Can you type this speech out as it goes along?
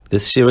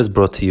This year is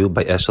brought to you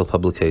by Eshel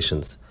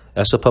Publications.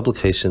 Eshel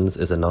Publications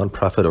is a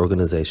non-profit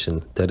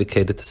organization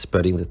dedicated to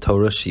spreading the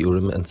Torah,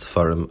 Shiurim, and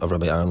Sefarim of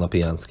Rabbi Aaron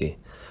Lopiansky.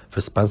 For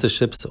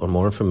sponsorships or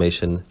more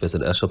information,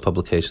 visit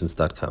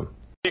eshelpublications.com.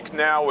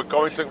 Now we're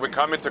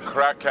coming to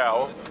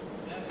Krakow,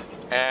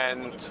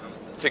 and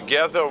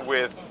together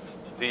with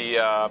the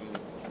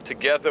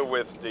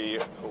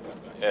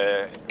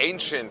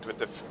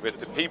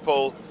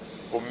people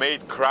who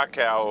made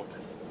Krakow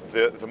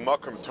the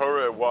Makom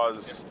Torah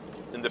was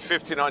in the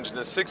 1500s and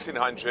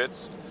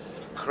 1600s.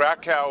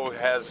 Krakow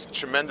has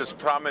tremendous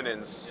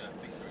prominence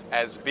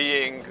as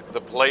being the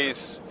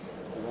place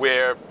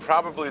where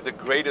probably the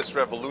greatest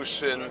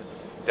revolution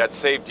that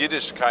saved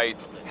Yiddishkeit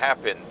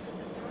happened.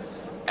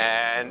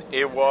 And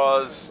it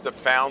was the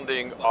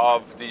founding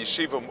of the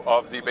yeshiva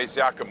of the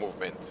Bais Yaakov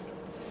movement.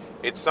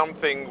 It's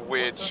something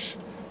which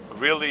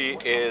really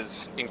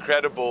is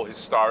incredible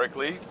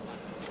historically.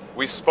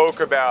 We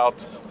spoke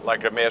about,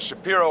 like Meir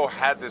Shapiro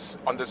had this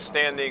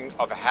understanding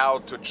of how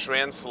to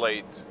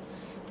translate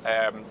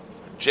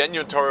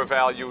genuine Torah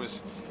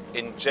values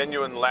in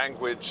genuine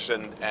language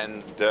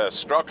and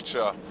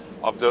structure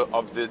of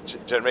the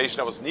generation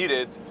that was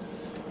needed.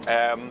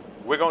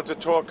 We're going to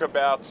talk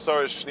about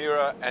Sara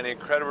Schenrier and the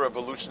incredible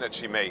revolution that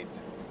she made.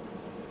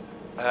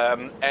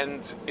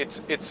 And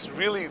it's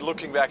really,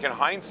 looking back in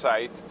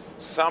hindsight,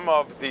 some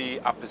of the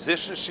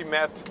opposition she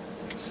met,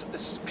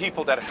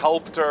 people that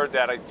helped her,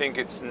 that I think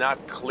it's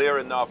not clear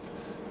enough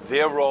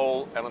their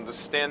role and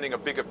understanding a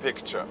bigger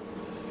picture.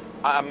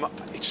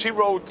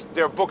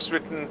 There were books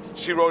written,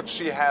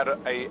 she had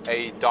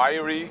a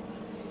diary,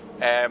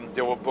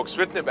 there were books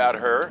written about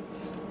her.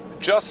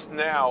 Just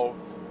now,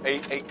 a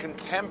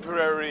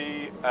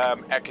contemporary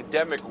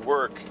academic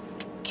work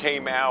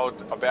came out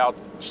about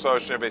Sara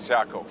Scenirer Bais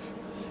Yaakov.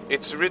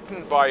 It's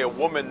written by a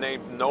woman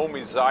named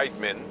Naomi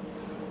Zeidman.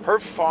 Her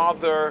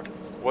father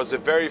was a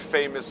very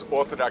famous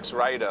Orthodox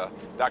writer,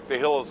 Dr.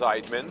 Hillel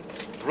Zeidman,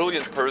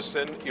 brilliant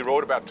person. He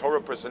wrote about Torah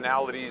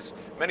personalities,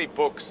 many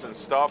books and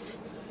stuff.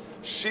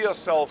 She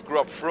herself grew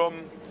up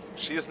frum.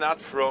 She is not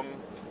frum,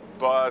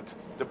 but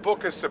the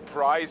book is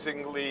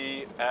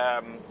surprisingly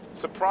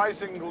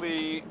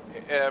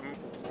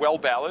well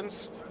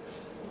balanced,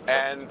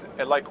 and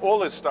like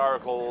all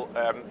historical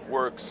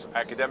works,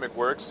 academic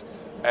works,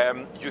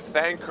 you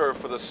thank her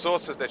for the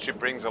sources that she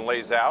brings and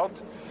lays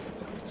out.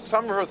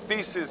 Some of her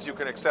theses you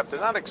can accept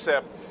and not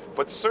accept,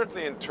 but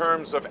certainly in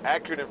terms of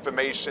accurate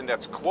information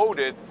that's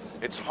quoted,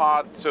 it's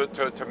hard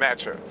to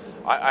match her.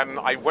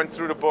 I went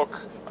through the book,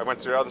 I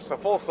went through other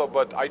stuff also,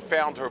 but I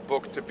found her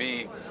book to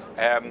be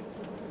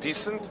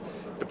decent.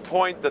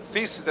 The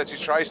thesis that she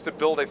tries to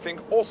build, I think,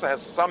 also has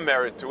some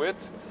merit to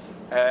it,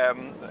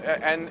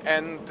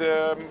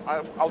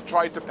 I'll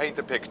try to paint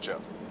a picture.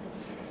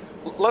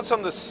 Let's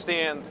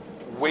understand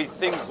the way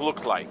things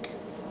look like.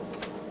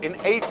 In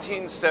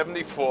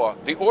 1874,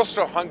 the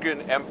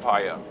Austro-Hungarian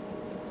Empire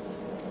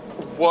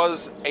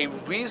was a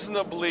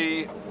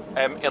reasonably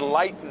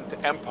enlightened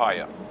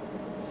empire.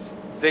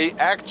 They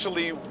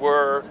actually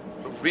were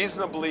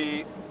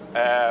reasonably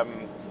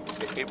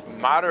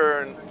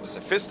modern,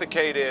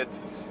 sophisticated,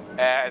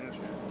 and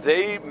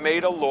they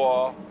made a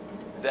law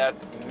that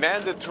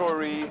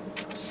mandatory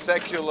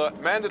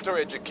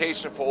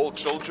education for all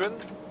children,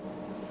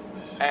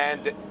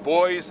 and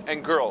boys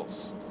and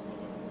girls.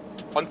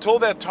 Until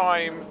that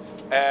time,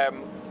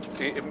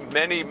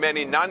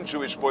 many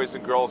non-Jewish boys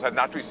and girls had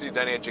not received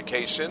any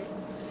education.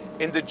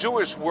 In the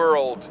Jewish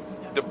world,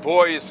 the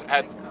boys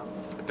had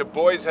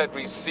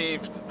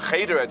received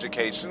cheder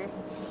education.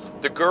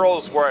 The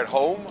girls were at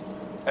home,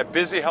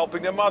 busy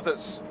helping their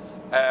mothers.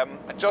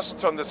 Just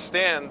to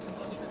understand,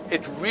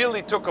 it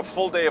really took a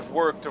full day of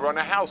work to run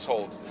a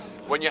household.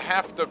 When you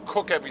have to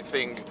cook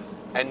everything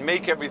and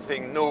make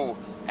everything new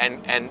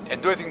and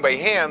do everything by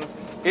hand,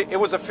 it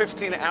was a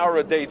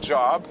 15-hour-a-day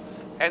job,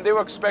 and they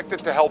were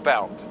expected to help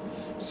out.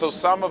 So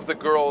some of the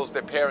girls,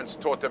 their parents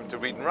taught them to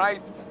read and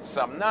write,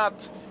 some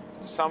not.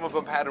 Some of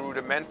them had a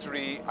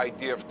rudimentary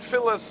idea of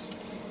tefillas.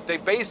 They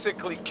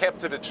basically kept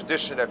to the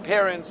tradition of their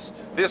parents.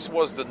 This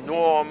was the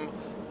norm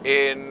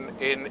in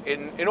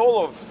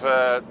all of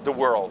the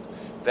world,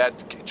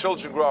 that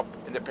children grew up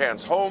in their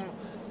parents' home,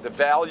 the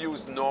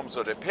values, norms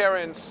of their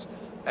parents,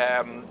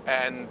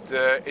 and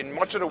in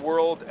much of the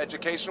world,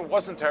 education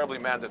wasn't terribly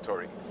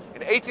mandatory.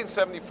 In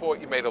 1874,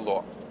 you made a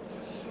law.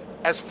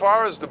 As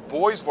far as the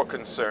boys were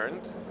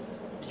concerned,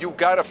 you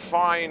got a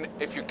fine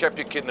if you kept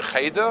your kid in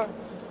cheder,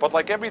 but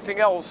like everything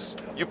else,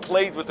 you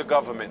played with the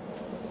government.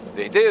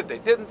 They did, they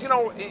didn't,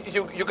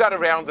 you got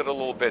around it a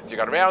little bit. You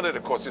got around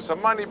it cost you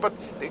some money, but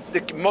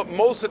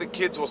most of the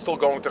kids were still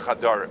going to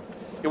chadarim.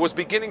 It was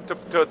beginning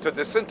to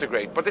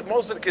disintegrate, but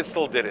most of the kids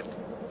still did it.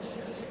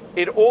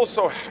 It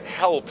also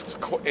helped,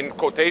 in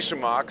quotation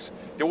marks,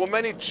 there were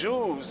many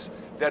Jews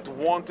that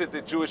wanted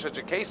the Jewish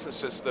education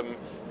system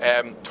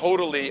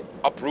totally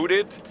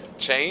uprooted,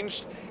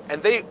 changed,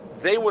 and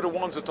they were the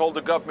ones who told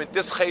the government,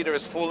 this cheder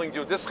is fooling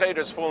you, this cheder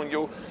is fooling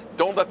you,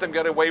 don't let them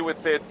get away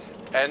with it.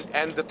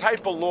 And the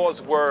type of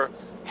laws were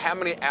how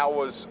many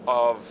hours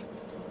of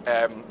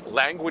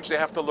language they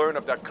have to learn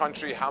of that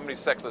country, how many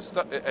secular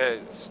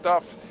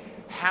stuff,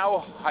 how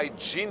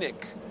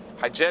hygienic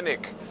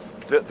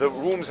the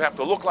rooms have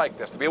to look like.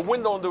 There has to be a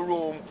window in the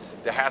room.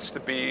 There has to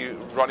be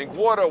running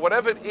water,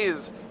 whatever it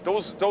is.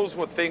 Those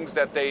were things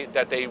that they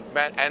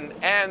meant,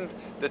 and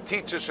the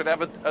teacher should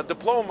have a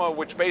diploma,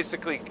 which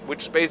basically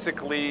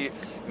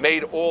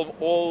made all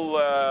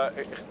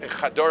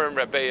chadorim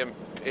rebbeim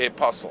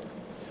possible.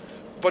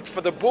 But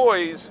for the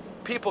boys,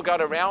 people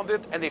got around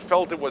it, and they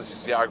felt it was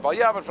Yarg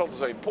Valyav, felt it was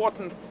very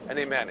important, and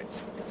they managed.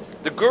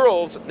 The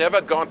girls never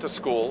had gone to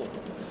school.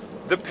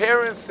 The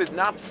parents did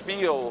not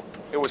feel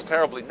it was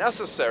terribly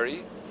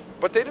necessary,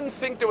 but they didn't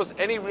think there was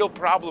any real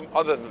problem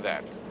other than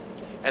that.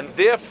 And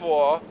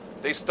therefore,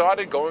 they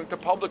started going to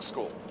public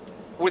school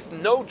with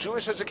no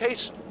Jewish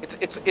education.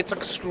 It's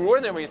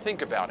extraordinary when you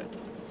think about it.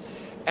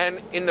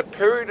 And in the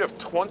period of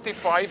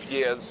 25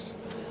 years,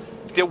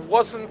 there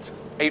wasn't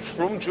a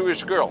frum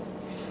Jewish girl.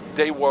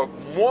 They were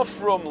more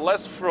frum,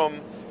 less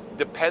frum,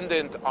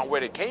 dependent on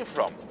where they came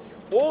from.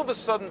 All of a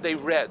sudden, they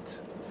read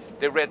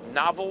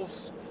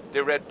novels, they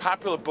read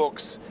popular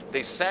books,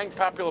 they sang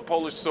popular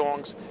Polish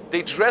songs,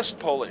 they dressed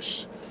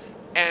Polish.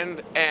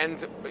 And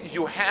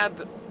you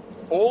had,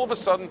 all of a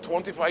sudden,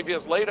 25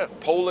 years later,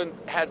 Poland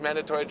had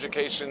mandatory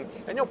education,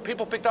 and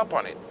people picked up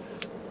on it.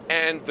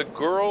 And the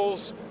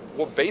girls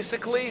were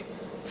basically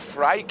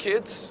fry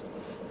kids,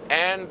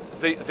 and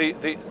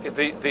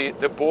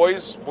the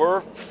boys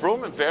were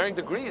frum in varying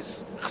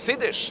degrees.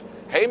 Chassidish,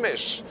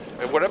 Hamish,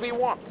 whatever you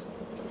want.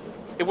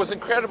 It was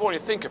incredible when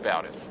you think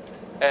about it.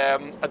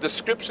 A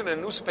description in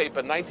a newspaper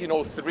in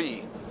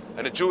 1903,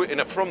 in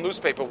a frum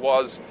newspaper,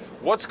 was,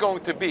 what's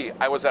going to be?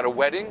 I was at a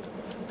wedding.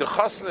 The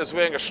chassan is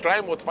wearing a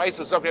shtreim with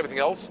weißes and everything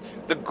else.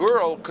 The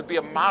girl could be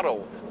a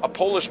model, a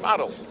Polish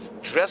model,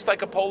 dressed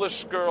like a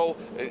Polish girl,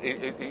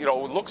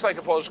 looks like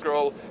a Polish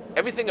girl,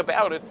 everything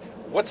about it.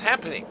 What's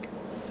happening?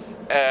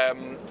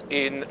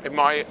 In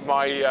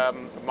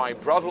my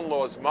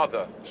brother-in-law's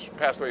mother, she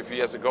passed away a few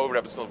years ago,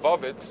 Rebbe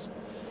Silvovitz,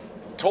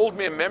 told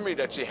me a memory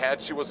that she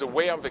had. She was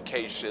away on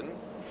vacation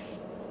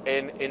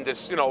in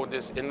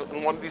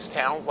one of these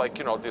towns, like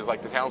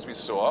the towns we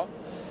saw,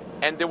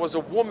 and there was a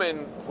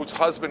woman whose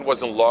husband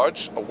was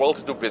enlarged, a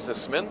well-to-do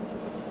businessman,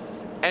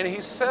 and he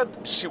said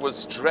she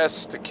was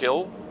dressed to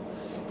kill.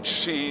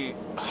 She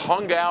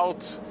hung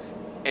out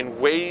in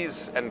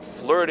ways and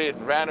flirted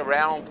and ran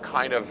around,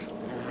 kind of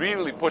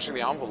really pushing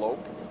the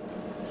envelope.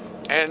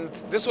 And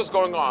this was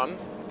going on,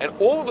 and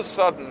all of a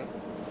sudden,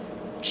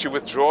 she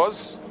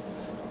withdraws.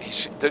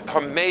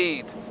 Her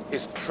maid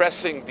is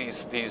pressing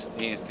these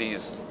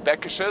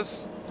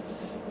bekishes,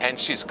 and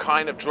she's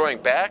kind of drawing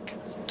back.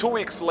 2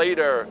 weeks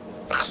later,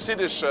 a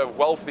Chassidish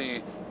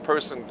wealthy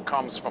person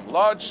comes from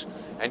Lodge,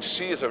 and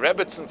she is a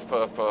Rebbitzin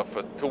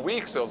for 2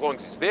 weeks, as long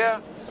as he's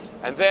there.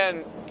 And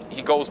then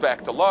he goes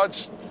back to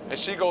Lodge, and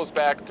she goes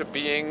back to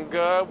being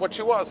what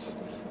she was.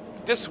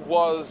 This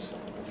was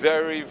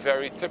very,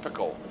 very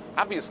typical.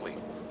 Obviously,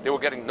 they were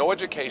getting no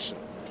education.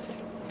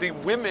 The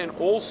women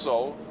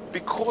also,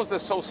 because they're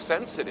so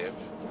sensitive,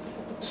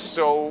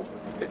 so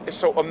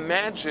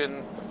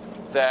imagine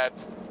that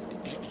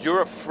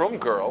you're a frum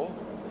girl,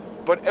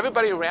 but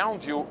everybody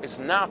around you is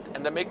not,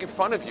 and they're making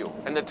fun of you,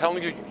 and they're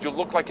telling you you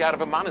look like out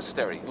of a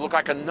monastery, you look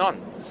like a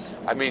nun.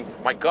 I mean,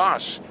 my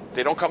gosh,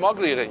 they don't come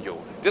uglier than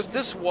you.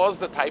 This was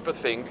the type of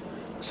thing.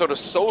 So the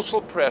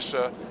social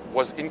pressure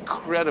was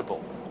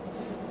incredible.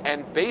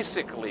 And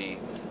basically,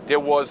 there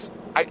was,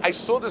 I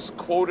saw this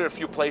quoted a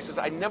few places.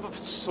 I never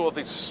saw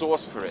the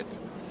source for it.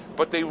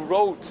 But they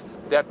wrote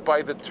that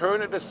by the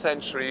turn of the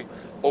century,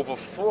 over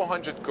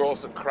 400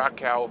 girls in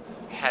Krakow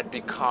had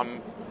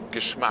become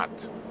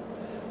geschmat.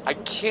 I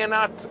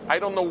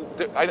don't know,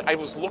 I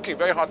was looking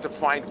very hard to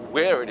find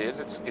where it is.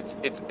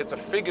 It's a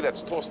figure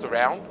that's tossed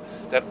around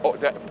that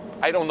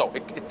I don't know.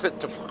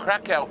 For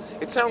Krakow,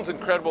 it sounds an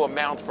incredible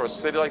amount for a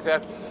city like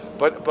that,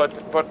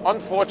 but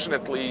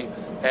unfortunately,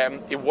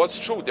 it was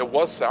true. There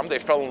was some. They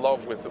fell in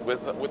love with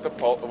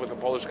a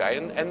Polish guy,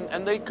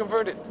 and they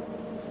converted.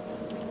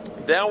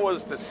 That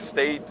was the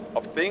state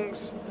of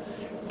things,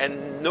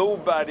 and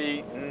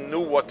nobody knew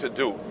what to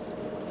do.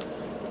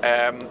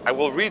 I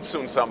will read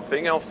soon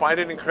something. I'll find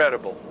it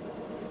incredible.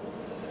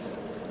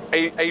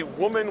 A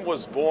woman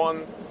was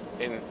born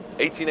in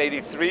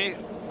 1883,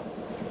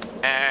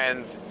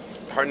 and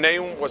her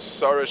name was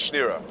Sara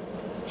Schenrier.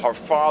 Her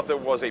father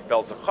was a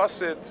Belzer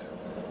Chassid,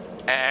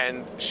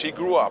 and she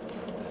grew up.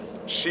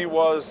 She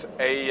was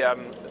a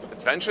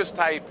adventurous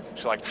type.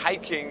 She liked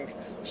hiking.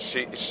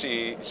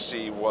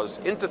 She was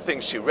into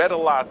things. She read a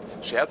lot.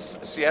 She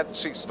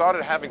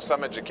started having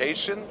some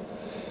education,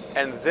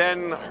 and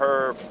then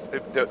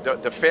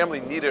the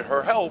family needed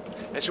her help,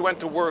 and she went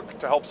to work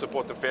to help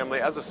support the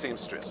family as a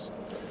seamstress.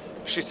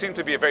 She seemed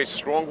to be a very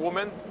strong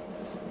woman,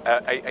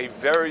 a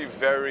very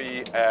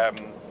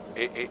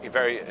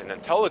an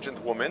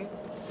intelligent woman,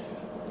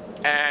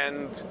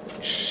 and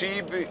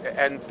she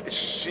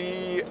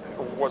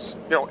was,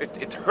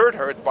 it hurt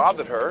her, it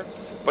bothered her,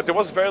 but there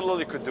was very little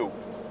you could do.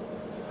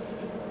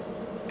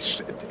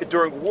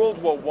 During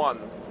World War I,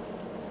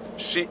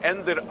 she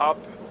ended up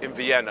in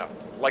Vienna,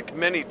 like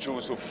many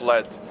Jews who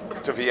fled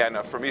to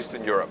Vienna from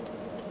Eastern Europe.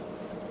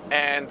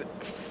 And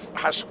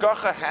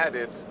Hashgacha had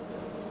it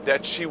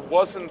that she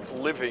wasn't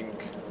living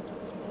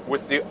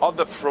with the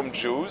other Frum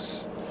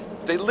Jews.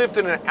 They lived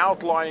in an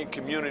outlying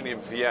community in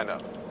Vienna.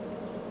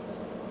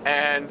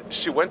 And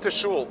she went to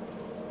shul.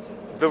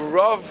 The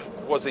Rav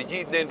was a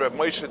Yid named Rav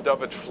Moshe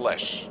David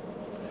Flesch.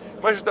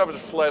 Moshe David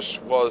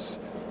Flesch was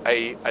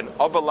an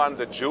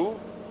Oberlander Jew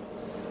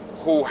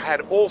who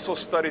had also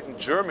studied in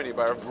Germany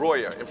by Rav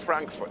Breuer in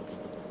Frankfurt.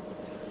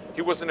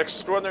 He was an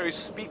extraordinary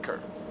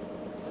speaker.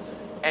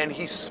 And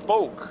he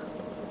spoke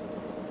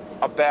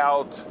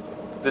about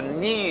the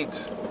need,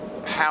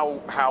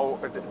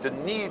 the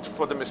need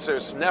for the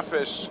Mesiras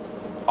Nefesh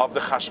of the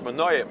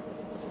Chashmonoim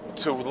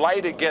to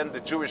light again the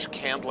Jewish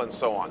candle and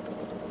so on.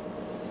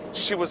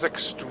 She was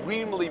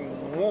extremely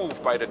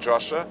moved by the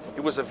drasha.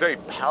 He was a very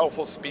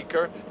powerful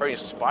speaker, very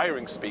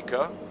inspiring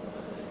speaker.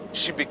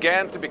 She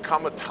began to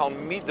become a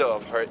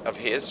talmida of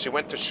his. She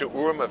went to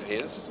shiurim of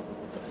his,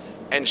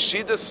 and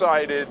she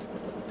decided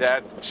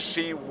that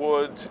she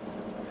would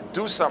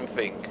do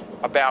something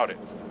about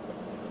it.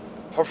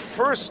 Her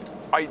first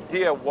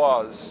idea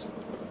was,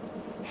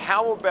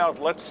 how about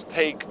let's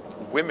take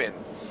women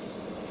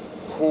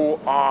who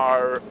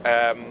are,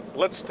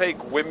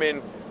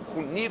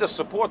 who need a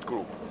support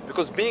group.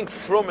 Because being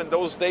frum in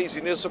those days,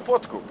 you need a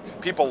support group.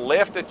 People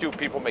laughed at you,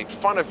 people made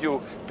fun of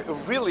you,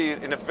 really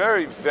in a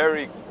very,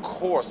 very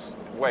coarse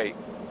way.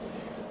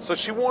 So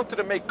she wanted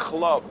to make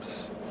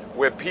clubs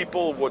where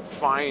people would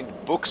find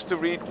books to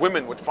read,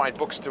 women would find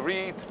books to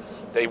read,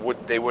 they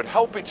would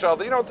help each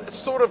other,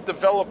 sort of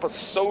develop a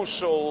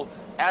social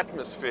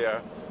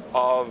atmosphere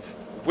of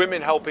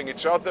women helping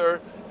each other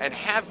and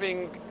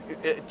having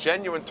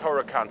genuine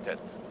Torah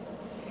content.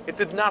 It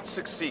did not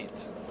succeed.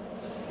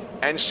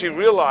 And she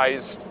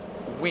realized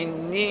we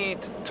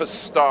need to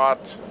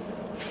start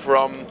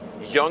from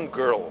young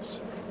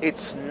girls.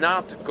 It's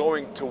not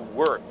going to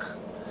work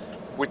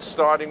with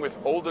starting with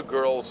older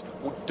girls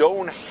who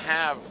don't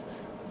have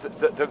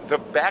the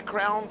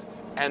background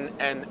and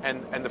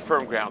the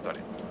firm ground on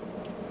it.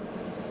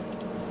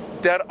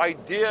 That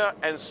idea,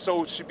 and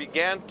so she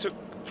began to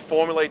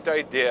formulate the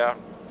idea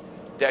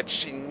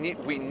that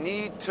we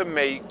need to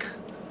make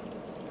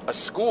a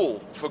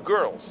school for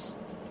girls.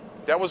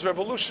 That was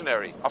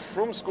revolutionary, a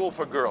frum school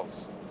for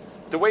girls.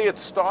 The way it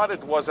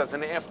started was as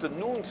an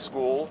afternoon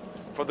school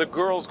for the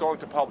girls going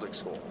to public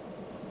school.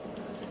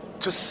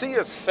 To see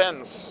a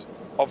sense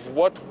of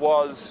what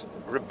was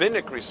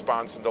rabbinic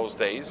response in those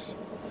days,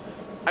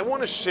 I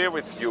want to share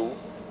with you,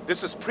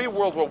 this is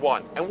pre-World War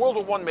I, and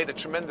World War I made a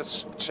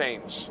tremendous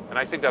change, and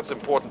I think that's an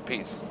important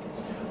piece.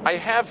 I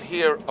have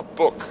here a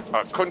book,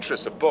 a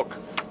book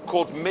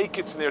called Make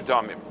It Near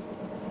Damim.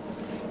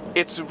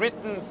 It's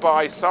written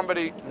by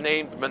somebody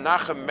named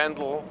Menachem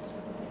Mendel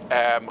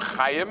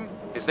Chaim.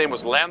 His name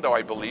was Landau,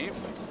 I believe.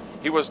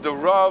 He was the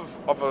Rav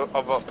of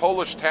a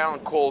Polish town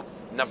called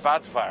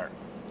Navadvar.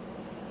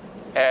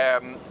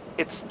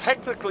 It's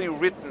technically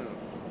written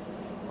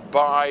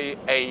by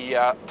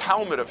a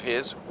Talmud of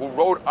his who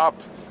wrote up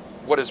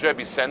what his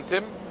Rebbe sent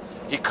him.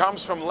 He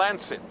comes from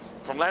Lancet.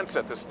 From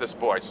Lancet, this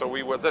boy. So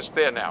we were just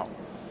there now.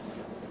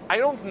 I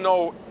don't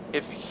know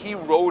if he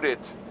wrote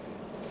it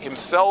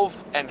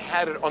himself and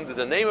had it under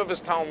the name of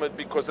his Talmud,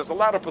 because there's a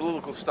lot of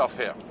political stuff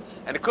here.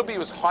 And it could be he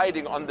was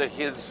hiding under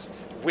his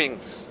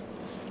wings.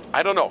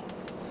 I don't know.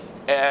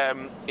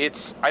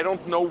 I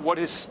don't know what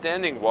his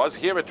standing was.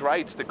 Here it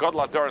writes, the God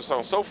Ladar and so on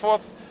and so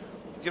forth.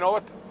 You know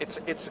what?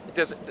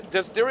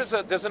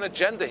 There's an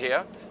agenda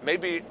here,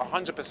 maybe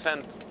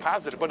 100%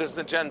 positive, but there's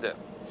an agenda.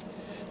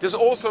 There's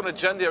also an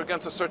agenda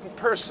against a certain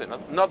person,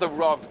 another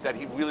Rav that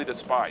he really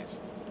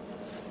despised.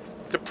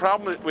 The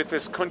problem with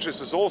this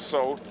countries is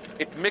also,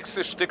 it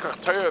mixes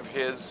shtickach Torah of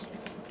his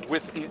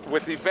with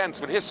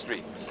events, with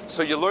history.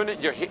 So you learn it,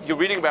 you're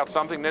reading about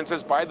something, and then it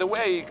says, by the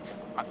way,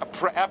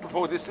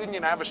 apropos this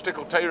Indian, I have a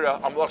shtickach Torah,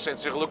 Amlach Shein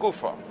Tzrich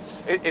Lagufa.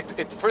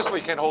 First of all,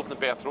 you can't hold in the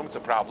bathroom, it's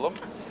a problem.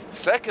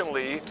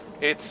 Secondly,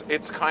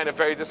 it's kind of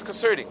very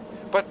disconcerting.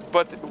 But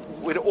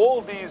with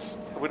all these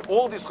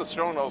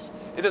chesronos,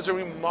 it is a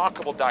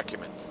remarkable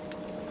document.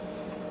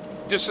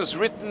 This is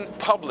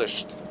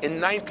published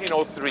in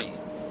 1903.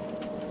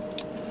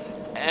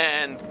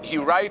 And he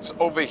writes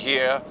over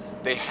here,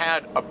 they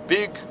had a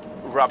big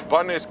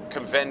rabbinic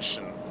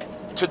convention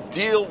to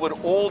deal with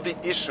all the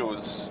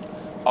issues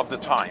of the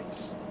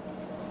times.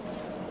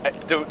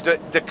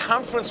 The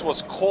conference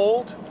was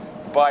called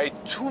by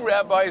two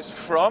rabbis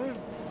from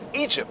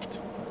Egypt,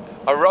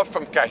 a Rav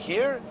from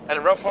Kahir and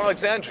a Rav from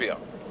Alexandria.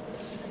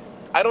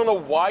 I don't know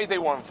why they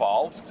were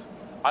involved.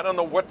 I don't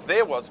know what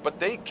there was, but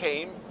they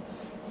came,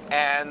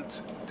 and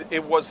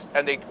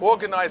they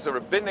organized a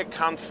rabbinic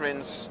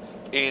conference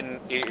in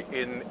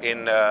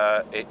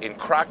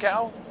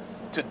Krakow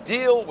to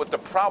deal with the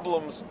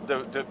problems,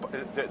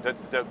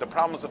 the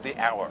problems of the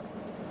hour.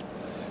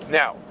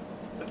 Now,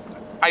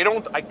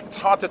 it's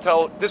hard to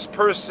tell. This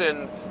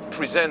person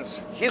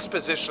presents his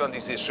position on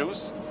these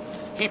issues.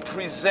 He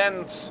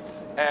presents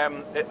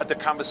the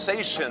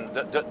conversation,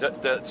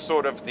 the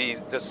sort of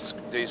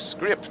the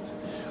script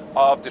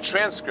of the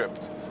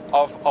transcript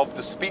of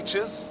the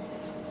speeches.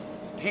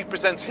 He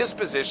presents his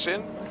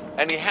position,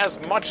 and he has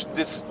much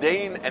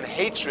disdain and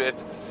hatred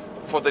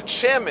for the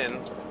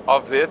chairman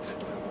of it,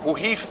 who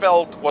he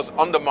felt was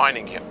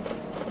undermining him.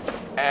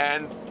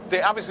 And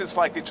they obviously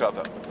disliked each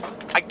other.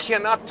 I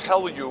cannot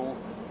tell you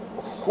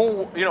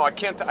who,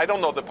 I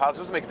don't know the politics,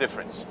 doesn't make a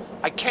difference.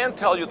 I can't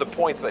tell you the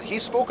points that he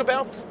spoke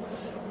about,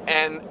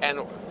 and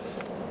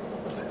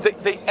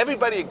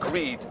everybody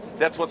agreed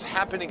that what's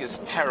happening is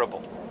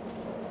terrible.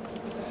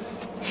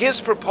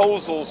 His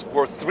proposals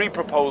were three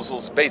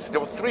proposals, basically.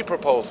 There were three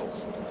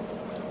proposals.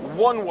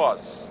 One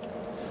was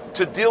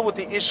to deal with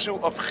the issue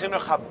of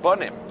chinuch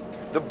habanim,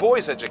 the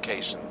boys'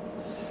 education.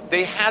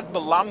 They had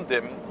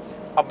melamdim.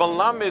 A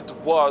melamid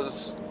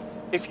was,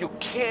 if you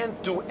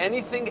can't do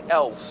anything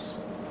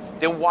else,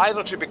 then why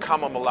don't you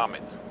become a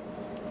melamid?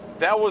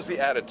 That was the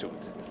attitude.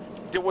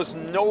 There was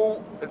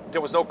no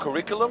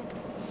curriculum.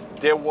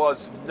 There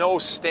was no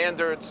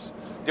standards.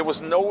 There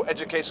was no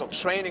educational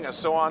training and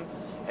so on.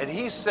 And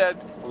he said,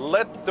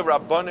 let the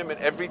rabbanim in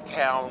every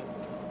town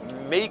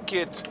make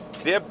it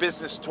their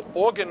business to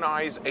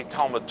organize a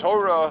Talmud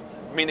Torah,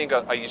 meaning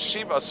a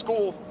yeshiva, a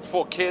school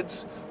for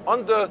kids,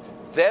 under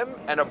them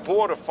and a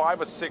board of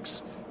 5 or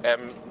 6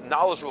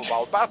 knowledgeable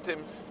Baal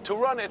Batim to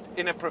run it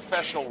in a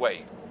professional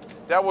way.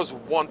 That was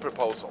one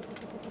proposal.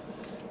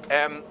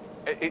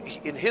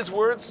 In his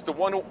words, the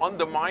one who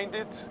undermined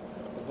it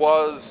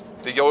was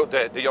the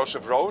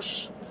Yoshev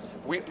Rosh.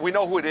 We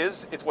know who it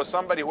is. It was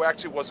somebody who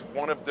actually was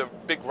one of the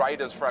big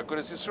writers for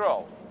Agudas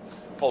Yisrael.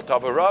 Paul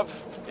Tavarov,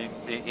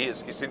 he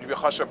seemed to be a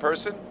chashuv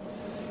person.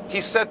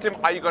 He said to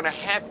him, are you going to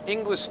have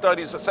English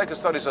studies or second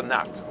studies or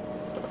not?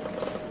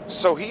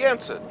 So he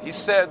answered. He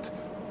said,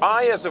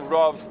 I as a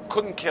Rav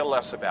couldn't care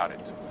less about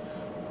it.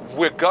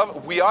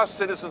 We are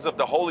citizens of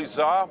the Holy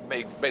Tsar.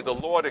 May the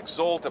Lord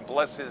exalt and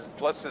bless his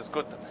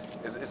good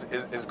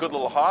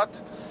little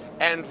heart.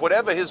 And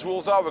whatever his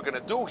rules are, we're going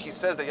to do. He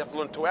says that you have to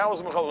learn 2 hours,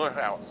 and we're going to learn 2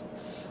 hours.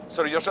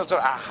 So the Yoshev said,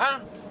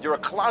 aha, you're a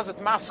closet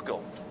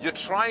maskil. You're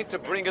trying to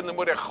bring in the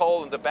murech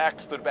hole in the back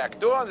to the back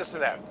door, this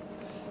and that.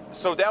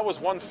 So that was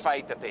one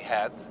fight that they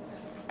had.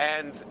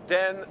 And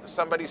then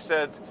somebody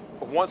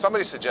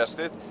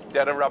suggested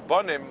that a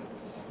rabbanim,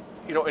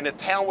 in a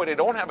town where they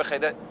don't have a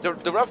cheder,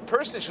 the Rav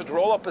person should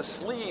roll up his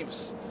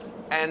sleeves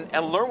and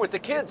learn with the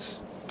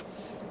kids.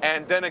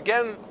 And then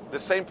again, the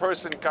same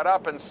person got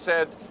up and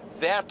said,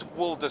 that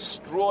will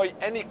destroy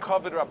any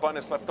covered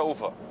rabbanis left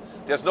over.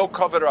 There's no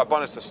covered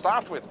rabbanis to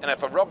start with, and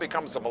if a Rav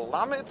becomes a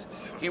melamed,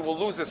 he will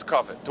lose his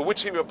covet. To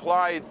which he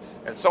replied,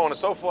 and so on and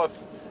so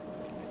forth.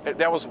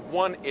 That was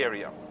one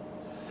area.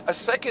 A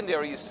second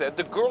area, he said,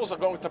 the girls are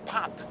going to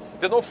pot.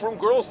 There are no frum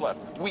girls left.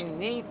 We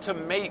need to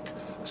make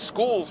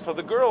schools for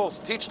the girls,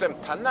 teach them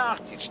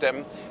Tanakh, teach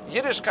them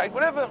Yiddishkeit,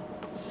 whatever.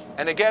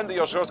 And again, the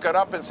Yoshev got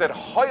up and said,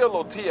 Hoya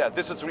Lotia,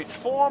 this is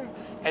reform,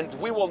 and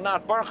we will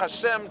not, Baruch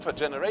Hashem, for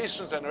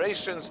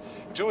generations,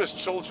 Jewish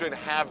children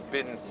have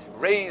been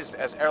raised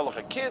as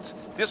Erlich kids.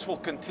 This will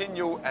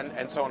continue,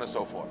 and so on and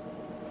so forth.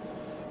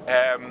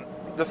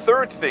 The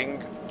third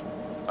thing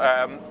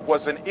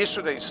was an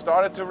issue that he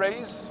started to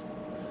raise,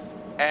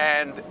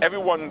 and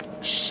everyone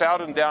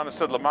shouted down and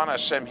said, Laman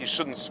Hashem, he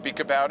shouldn't speak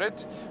about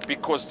it,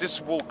 because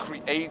this will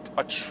create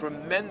a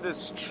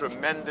tremendous Chil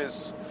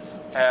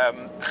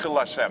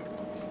Hashem.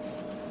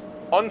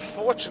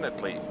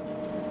 Unfortunately,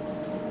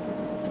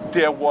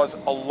 there was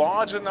a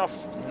large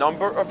enough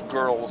number of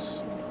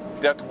girls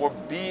that were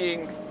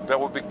being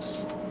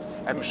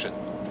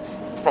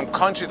from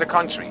country to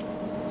country.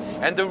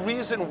 And the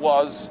reason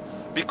was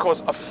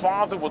because a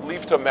father would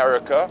leave to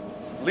America,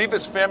 leave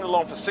his family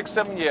alone for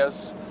 6-7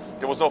 years.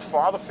 There was no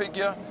father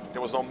figure,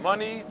 there was no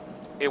money,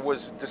 it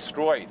was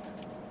destroyed.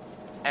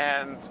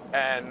 And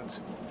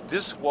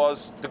this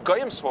was, the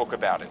Goyim spoke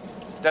about it,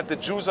 that the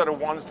Jews are the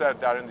ones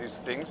that are in these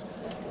things,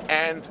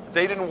 and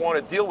they didn't want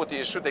to deal with the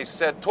issue. They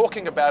said,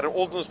 talking about it,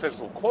 all the newspapers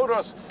will quote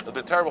us, it'll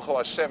be terrible, Chil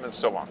Hashem, and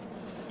so on.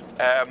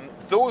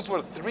 Those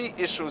were 3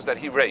 issues that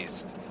he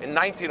raised in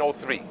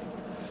 1903.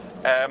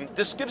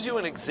 This gives you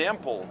an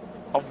example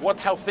of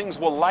how things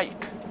were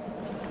like.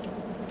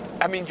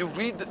 I mean, you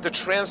read the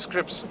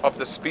transcripts of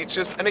the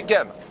speeches, and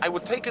again, I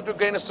would take it with a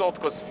grain of salt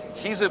because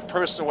he's a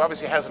person who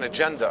obviously has an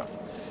agenda.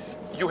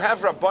 You have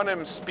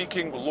Rabbanim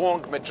speaking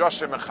long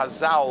Midrashim and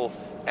Chazal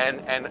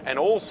and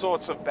all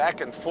sorts of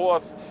back and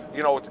forth.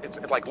 It's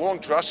like long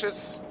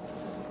drushes,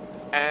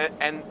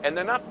 and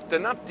they're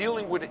not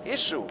dealing with the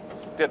issue.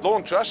 They're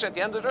long drush at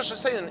the end of the drush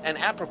saying, and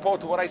apropos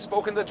to what I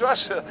spoke in the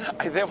drush,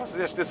 I therefore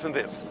suggest this and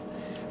this.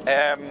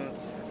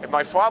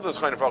 My father's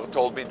Schenirer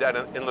told me that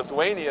in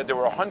Lithuania there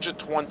were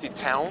 120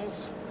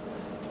 towns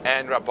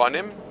and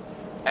Rabbanim,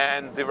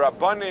 and the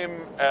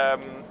Rabbanim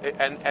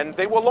and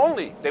they were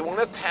lonely. They were in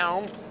a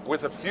town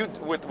with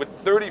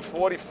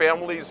 30-40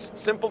 families,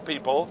 simple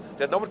people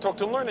that nobody talked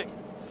to learning.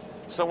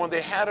 So when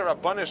they had a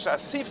Rabbanish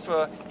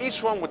Asifa,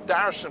 each one would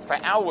darshan for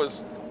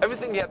hours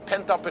everything he had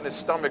pent up in his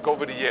stomach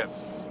over the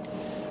years.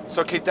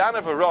 So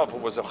Kedanev Rav, who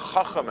was a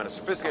chacham and a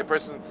sophisticated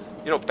person,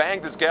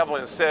 banged his gavel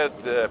and said,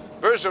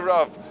 Beis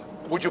Rav,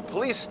 would you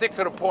please stick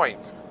to the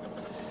point?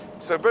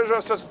 So Beis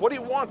Yaakov says, what do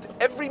you want?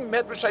 Every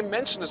medrash I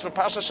mentioned is from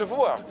Parsha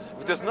Shavua.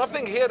 There's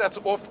nothing here that's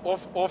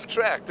off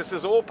track. This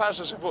is all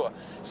Parsha Shavua.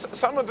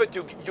 Some of it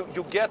you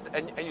get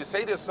and you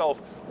say to yourself,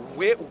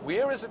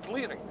 where is it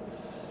leading?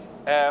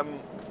 And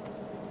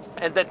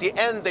at the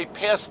end they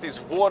pass these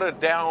watered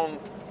down,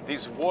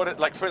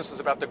 like for instance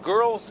about the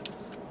girls,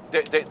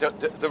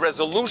 the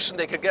resolution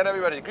they could get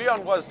everybody to agree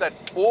on was that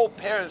all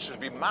parents should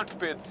be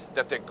makpid,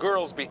 that their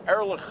girls be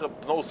erlich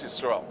bnos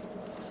Yisrael.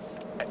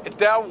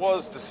 That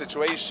was the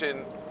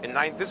situation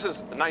this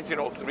is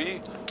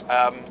 1903,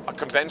 a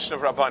convention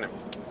of Rabbanim.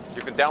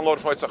 You can download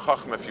for it's a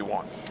Chacham if you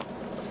want.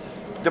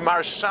 The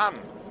Marsham,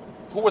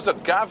 who was a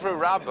Gavra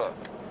Rabbah,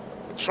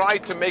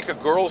 tried to make a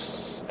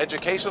girls'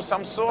 education of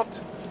some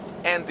sort,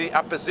 and the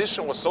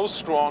opposition was so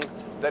strong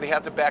that he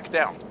had to back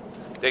down.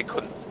 They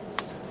couldn't.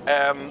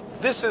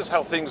 This is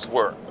how things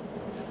were.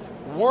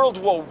 World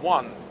War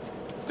I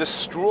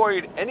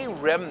destroyed any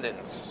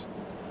remnants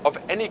of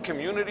any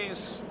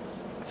communities.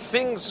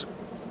 Things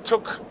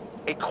took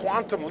a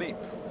quantum leap.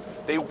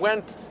 They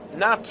went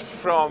not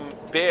from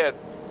bad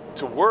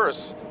to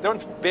worse, they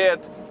went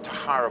bad to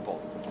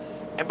horrible.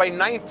 And by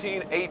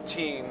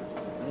 1918,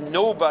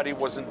 nobody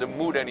was in the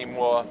mood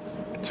anymore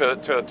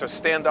to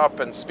stand up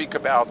and speak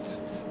about,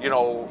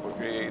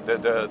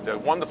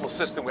 the wonderful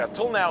system we had.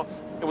 Till now,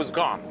 it was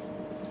gone.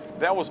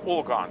 That was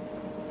all gone.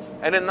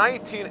 And in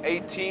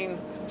 1918,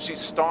 she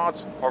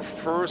starts her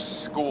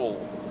first school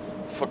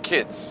for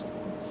kids.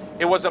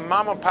 It was a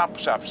mom and pop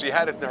shop. She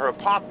had it in her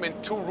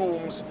apartment, 2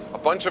 rooms, a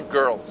bunch of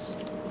girls.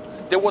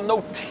 There were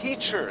no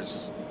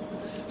teachers.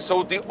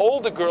 So the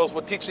older girls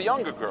would teach the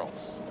younger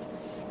girls.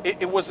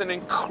 It was an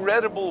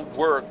incredible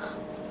work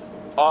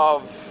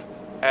of,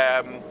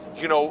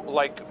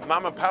 like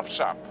mom and pop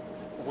shop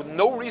with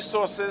no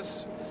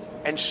resources,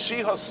 and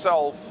she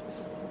herself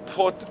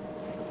put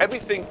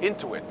everything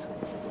into it.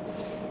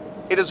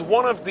 It is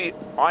one of the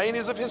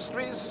ironies of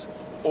histories,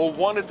 or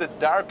one of the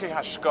darkei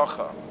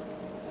hashgacha.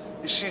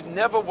 She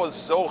never was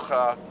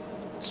zocha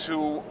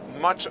to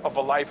much of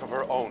a life of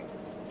her own.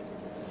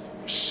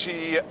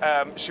 She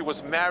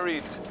was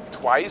married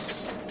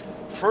twice.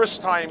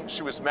 First time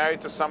she was married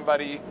to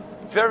somebody,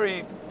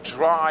 very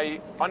dry,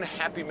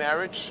 unhappy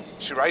marriage.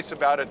 She writes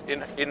about it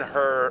in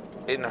her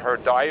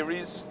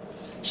diaries.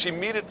 She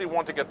immediately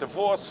wanted to get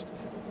divorced.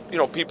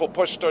 People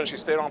pushed her, and she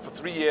stayed on for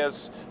 3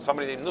 years.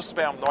 Somebody named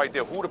Nussbaum, no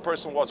idea who the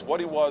person was, what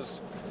he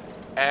was,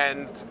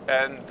 they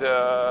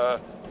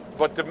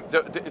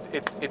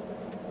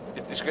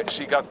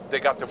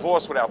got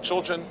divorced without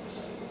children.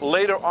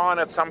 Later on,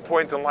 at some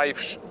point in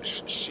life,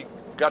 she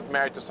got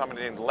married to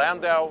somebody named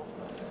Landau.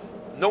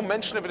 No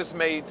mention of it is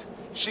made.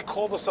 She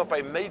called herself by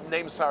a maiden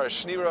name, Sara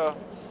Schenrier.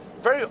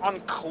 Very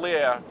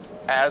unclear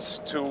as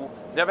to,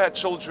 never had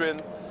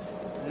children.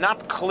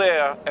 Not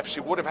clear if she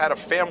would have had a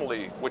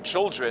family with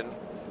children,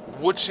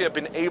 would she have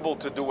been able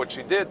to do what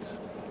she did?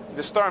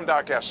 The Starim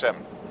Darkei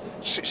Hashem.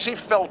 She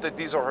felt that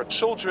these are her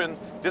children,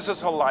 this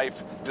is her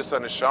life, this is her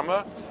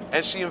neshama,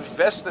 and she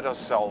invested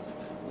herself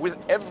with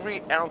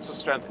every ounce of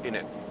strength in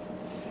it.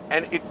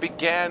 And it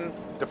began,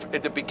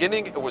 at the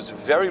beginning, it was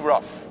very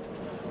rough.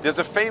 There's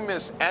a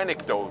famous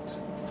anecdote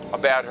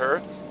about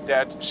her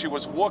that she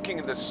was walking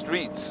in the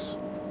streets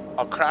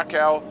of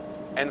Krakow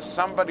and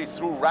somebody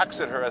threw rocks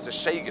at her as a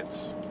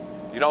shegitz.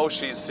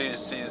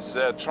 She's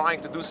trying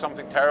to do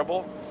something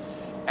terrible,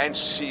 and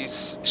she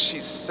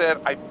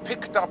said, I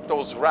picked up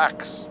those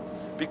rocks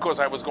because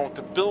I was going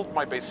to build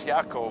my Bais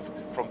Yaakov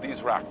from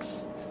these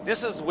rocks.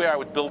 This is where I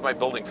would build my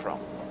building from.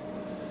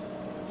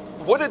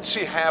 What did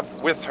she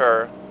have with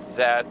her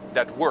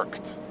that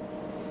worked?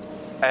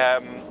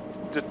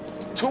 The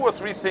 2 or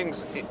 3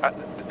 things,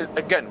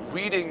 again,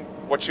 reading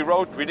what she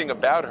wrote, reading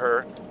about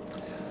her,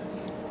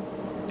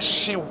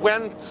 she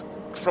went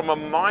from a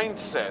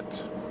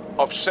mindset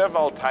of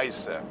Sheval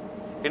Taisa.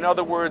 In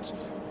other words,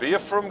 be a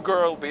firm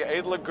girl, be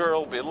an edler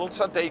girl, be a little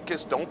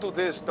tzadekis, don't do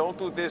this, don't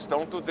do this,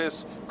 don't do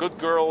this. Good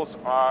girls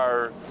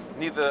are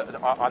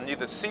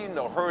neither seen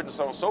nor heard, and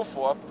so on and so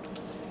forth.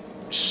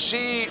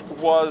 She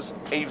was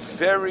a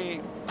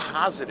very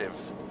positive,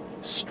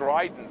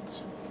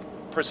 strident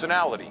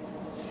personality.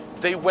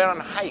 They went on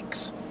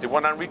hikes, they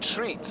went on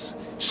retreats.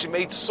 She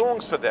made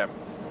songs for them,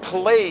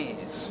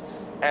 plays.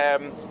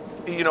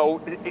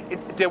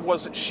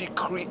 She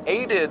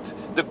created,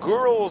 the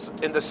girls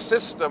in the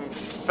system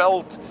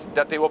felt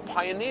that they were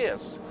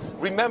pioneers.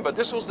 Remember,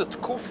 this was the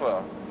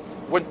Tkufa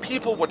when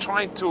people were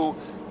trying to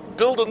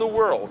build a new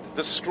world,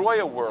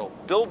 destroy a world,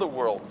 build a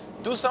world,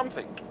 do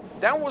something.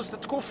 That was the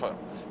Tkufa.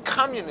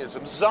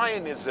 Communism,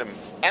 Zionism,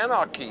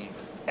 anarchy,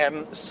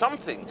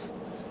 something.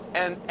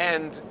 And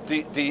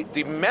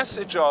the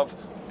message of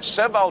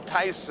Sheval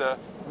Taisa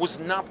was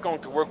not going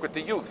to work with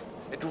the youth.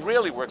 It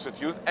really works with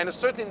youth, and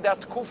certainly in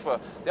that Kufa,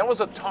 that was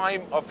a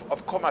time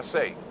of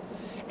Komasei.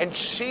 And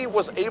she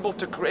was able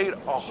to create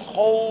a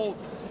whole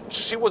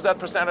she was that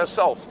person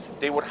herself.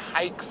 They would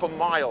hike for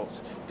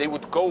miles. They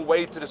would go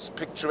away to this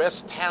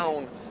picturesque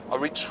town, a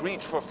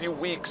retreat for a few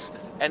weeks,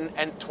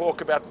 and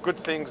talk about good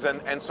things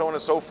and so on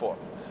and so forth.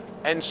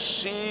 And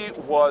she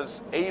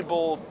was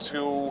able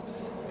to,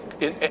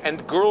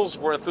 and girls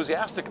were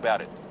enthusiastic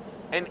about it.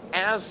 And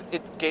as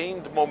it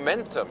gained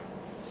momentum,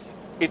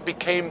 it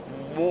became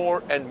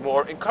more and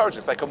more encouraging.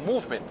 It's like a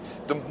movement.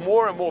 The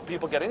more and more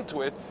people get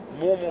into it,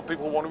 more and more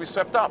people want to be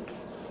swept up.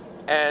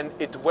 And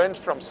it went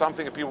from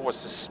something that people were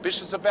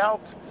suspicious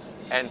about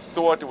and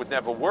thought it would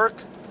never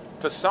work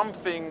to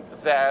something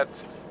that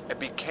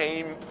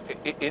became,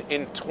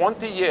 in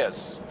 20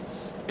 years,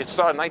 it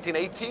started in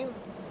 1918,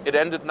 it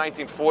ended in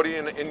 1940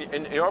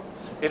 in Europe.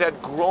 It had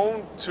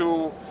grown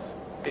to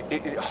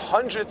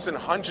hundreds and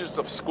hundreds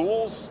of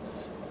schools.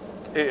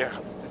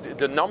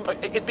 The number,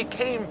 it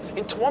became,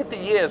 in 20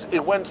 years,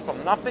 it went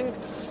from nothing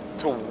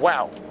to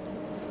wow.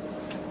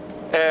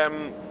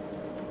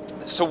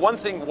 So one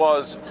thing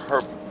was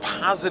her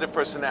positive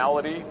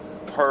personality,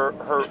 her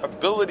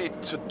ability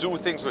to do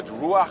things with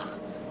ruach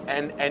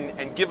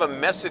and give a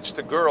message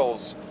to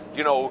girls.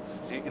 You know,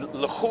 we're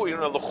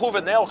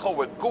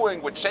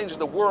going, we're changing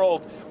the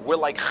world. We're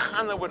like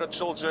Hannah with our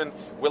children.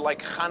 We're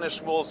like Hannah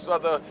Shmuel's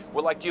brother.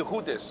 We're like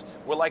Yehudis.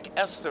 We're like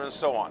Esther, and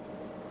so on.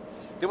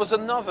 There was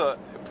another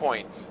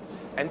point,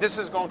 and this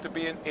is going to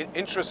be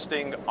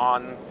interesting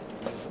on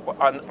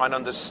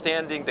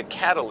understanding the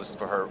catalyst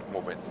for her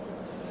movement.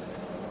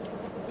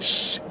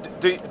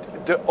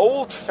 The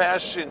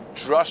old-fashioned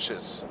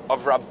drushes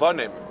of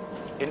Rabbanim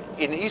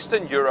in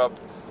Eastern Europe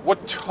were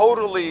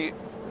totally,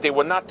 they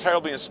were not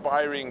terribly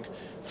inspiring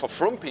for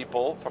frum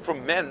people, for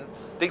frum men.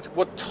 They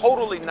were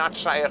totally not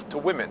shaykh to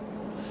women.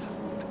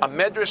 A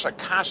medrash, a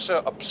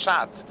kasha, a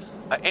pshat,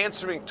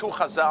 answering to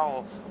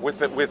Chazal with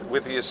the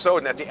Yesod,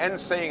 and at the end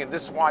saying, and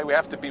this is why we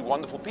have to be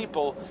wonderful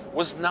people,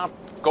 was not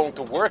going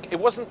to work. It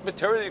wasn't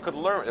material you could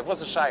learn. It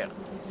wasn't shaykh.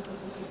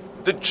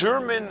 The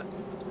German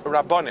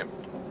Rabbanim,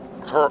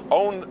 her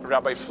own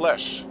Rabbi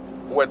Flesch,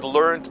 who had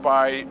learned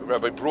by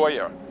Rabbi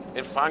Breuer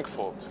in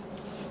Frankfurt,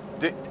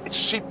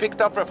 she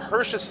picked up Rav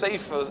Hirsch's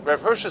Sefer.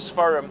 Rav Hirsch's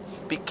Sfarim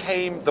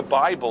became the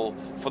Bible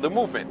for the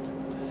movement.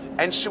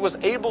 And she was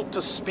able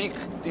to speak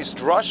these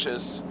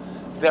drushes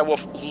that were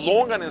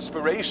long on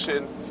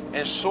inspiration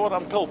and short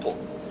on pilpul.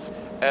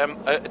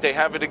 They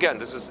have it again.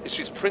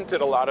 She's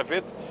printed a lot of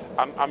it.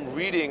 I'm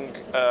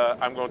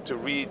going to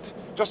read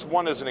just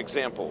one as an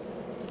example.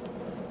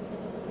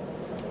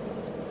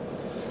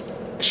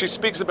 She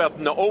speaks about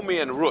Naomi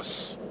and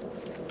Rus,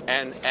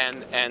 and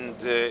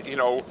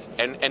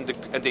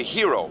the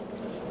hero.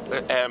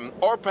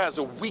 Orpah has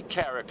a weak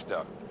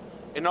character.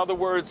 In other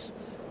words,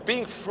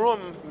 being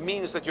frum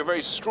means that you're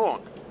very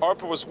strong.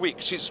 Orpah was weak.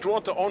 She's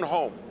drawn to her own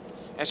home,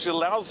 and she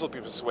allows her to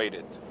be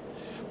persuaded.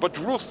 But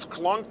Ruth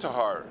clung to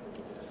her.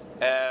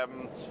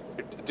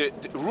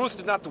 Ruth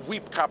did not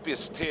weep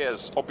copious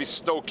tears or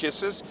bestow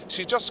kisses.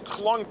 She just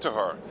clung to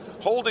her,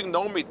 holding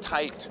Naomi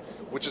tight,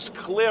 which is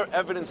clear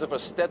evidence of her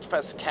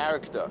steadfast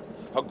character,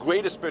 her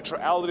greater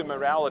spirituality and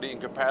morality in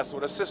comparison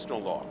with her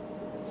sister-in-law.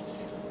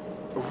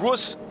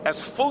 Ruth has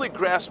fully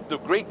grasped the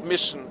great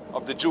mission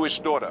of the Jewish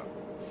daughter.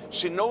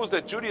 She knows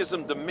that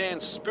Judaism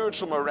demands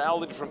spiritual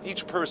morality from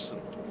each person,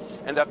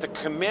 and that the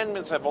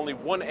commandments have only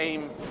one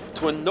aim: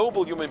 to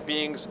ennoble human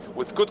beings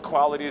with good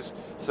qualities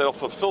so they'll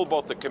fulfill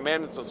both the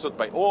commandments understood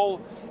by all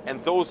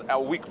and those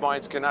our weak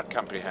minds cannot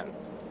comprehend.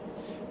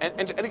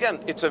 And again,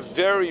 it's a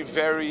very,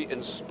 very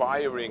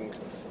inspiring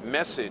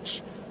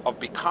message of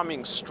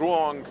becoming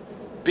strong,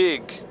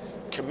 big,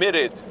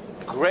 committed,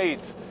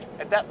 great.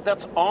 And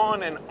that's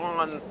on and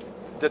on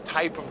the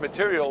type of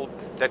material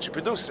that she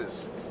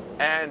produces.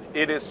 And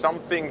it is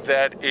something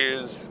that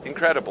is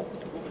incredible.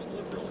 Movements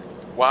live, really.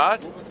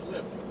 What? Movements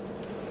live.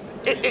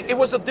 It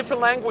was a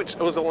different language.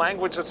 It was a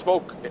language that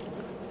spoke.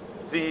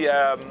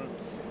 By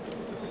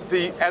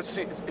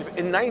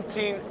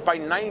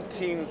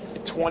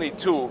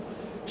 1922,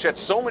 she had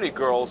so many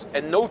girls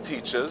and no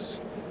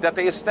teachers that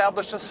they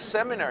established a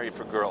seminary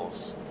for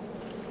girls.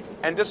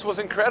 And this was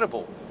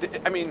incredible.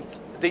 I mean,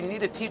 they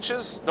needed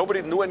teachers.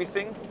 Nobody knew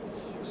anything.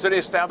 So they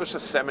established a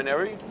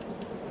seminary.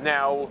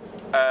 Now,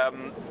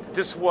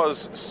 this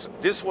was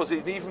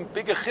an even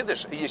bigger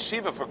chiddush, a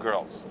yeshiva for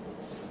girls.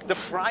 The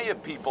Friar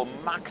people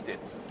mocked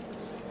it.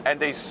 And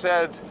they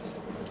said,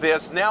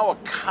 there's now a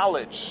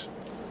college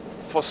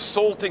for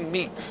salting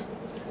meat.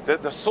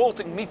 The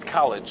salting meat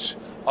college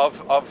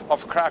of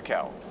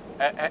Krakow,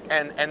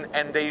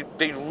 and they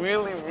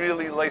really,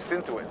 really laced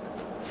into it.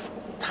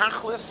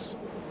 Tachlis,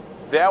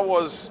 that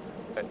was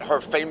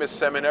her famous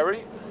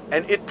seminary,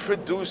 and it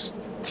produced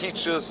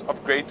teachers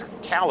of great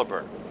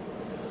caliber.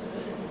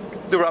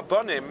 The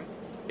Rabbanim,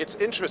 it's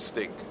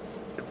interesting.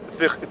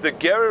 The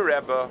Gerer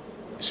Rebbe,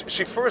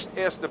 she first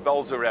asked the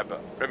Belzer Rebbe,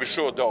 Rebbe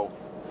Shur Dov.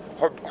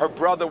 Her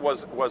brother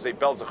was a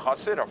Belzer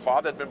Chassid, her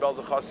father had been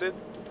Belzer Chassid,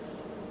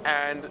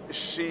 and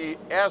she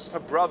asked her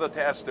brother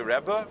to ask the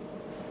Rebbe,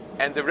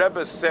 and the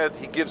Rebbe said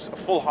he gives a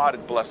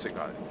full-hearted blessing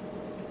on it.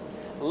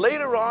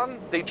 Later on,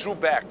 they drew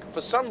back.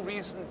 For some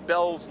reason,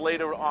 Belz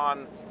later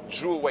on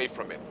drew away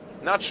from it.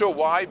 Not sure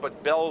why,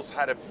 but Belz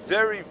had a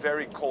very,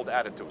 very cold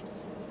attitude.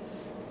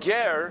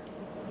 Ger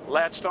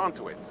latched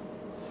onto it.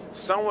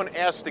 Someone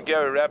asked the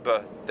Ger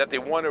Rebbe that they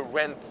want to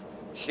rent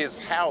his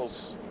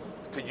house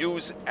to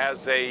use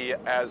as a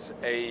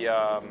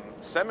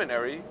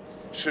seminary.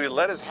 Should he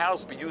let his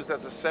house be used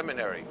as a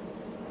seminary?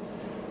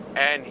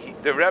 And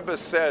the Rebbe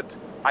said,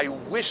 I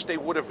wish they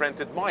would have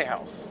rented my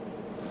house.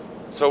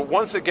 So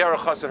once the Ger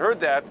Chassid heard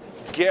that,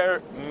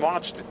 Ger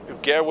marched.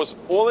 Ger was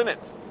all in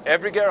it.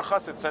 Every Ger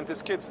Chassid sent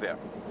his kids there.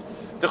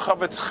 The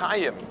Chavetz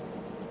Chaim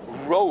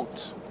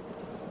wrote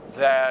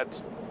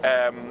that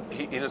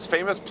in his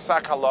famous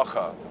Psak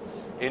Halacha,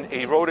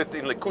 he wrote it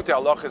in Likutei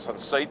Halachos on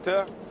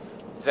Seita,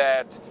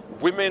 that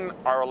women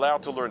are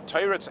allowed to learn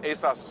Torah, it's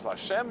Eisas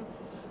Hashem.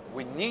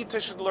 We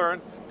should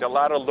learn. They're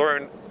allowed to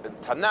learn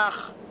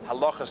Tanakh,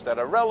 halachas that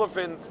are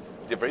relevant,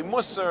 Divrei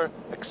Musar,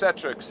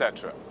 etc.,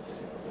 etc.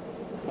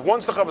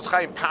 Once the Chavetz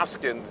Chaim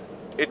paskind,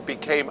 it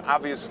became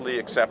obviously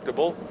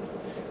acceptable.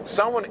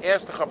 Someone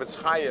asked the Chavetz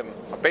Chaim,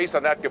 based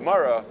on that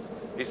Gemara,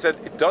 he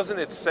said, doesn't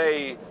it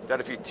say that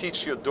if you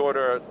teach your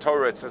daughter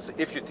Torah, it's as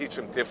if you teach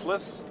him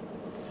Tiflis?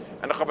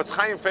 And the Chavetz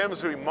Chaim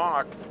famously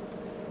remarked,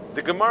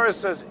 the Gemara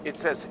says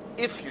it's as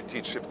if you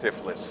teach him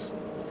Tiflis.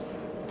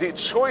 The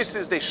choice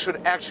is they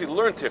should actually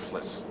learn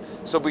Tiflis.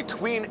 So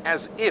between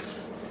as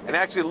if and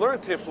actually learn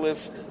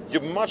Tiflis,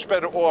 you're much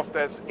better off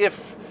as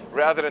if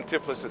rather than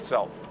Tiflis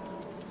itself.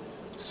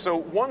 So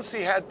once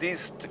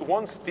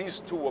these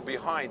two were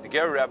behind, the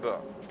Ger Rebbe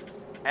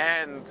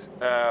and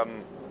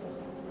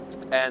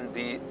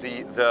the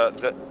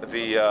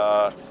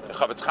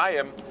Chavetz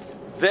Chaim,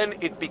 then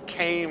it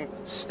became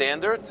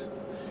standard,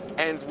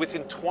 and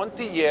within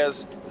 20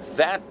 years,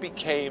 that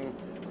became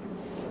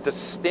the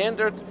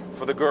standard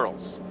for the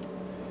girls.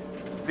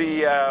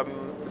 The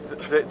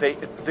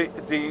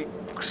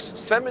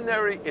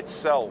seminary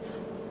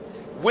itself,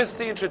 with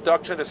the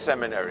introduction of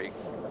seminary,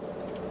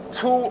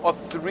 2 or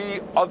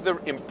 3 other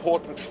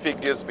important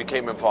figures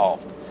became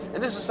involved.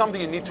 And this is something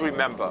you need to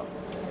remember.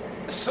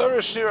 Sara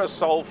Schenrier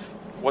herself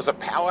was a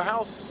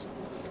powerhouse.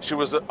 She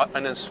was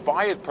an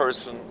inspired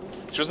person.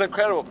 She was an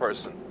incredible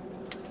person.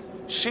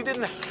 She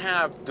didn't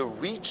have the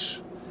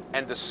reach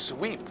and the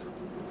sweep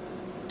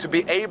to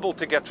be able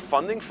to get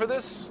funding for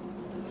this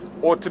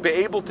or to be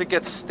able to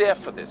get staff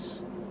for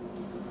this.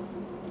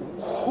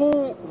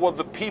 Who were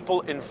the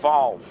people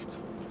involved?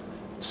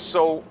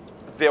 So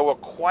there were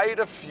quite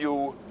a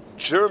few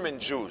German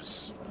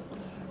Jews,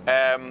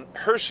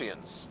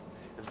 Hirschians.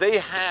 They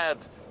had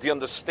the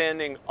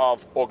understanding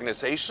of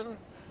organization,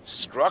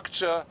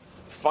 structure,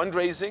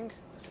 fundraising,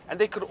 and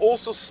they could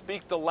also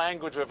speak the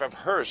language of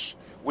Hirsch,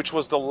 which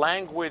was the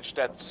language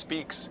that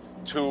speaks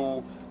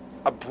to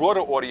a broader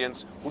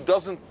audience who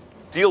doesn't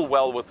deal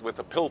well with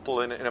a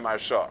pilpul in a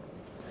marsha.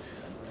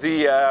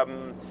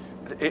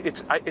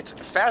 It's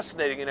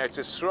fascinating in Eretz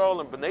Yisrael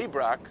and Bnei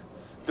Brak,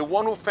 the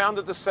one who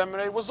founded the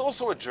seminary was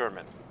also a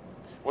German,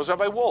 was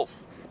Rabbi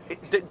Wolf.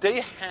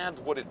 They had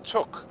what it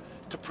took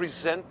to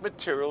present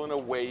material in a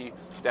way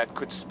that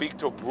could speak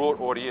to a broad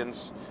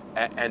audience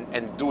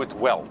and do it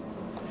well.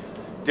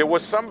 There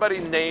was somebody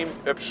named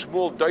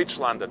Shmuel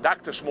Deutschlander,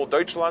 Dr. Shmuel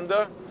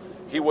Deutschlander.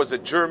 He was a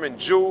German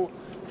Jew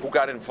who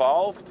got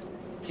involved.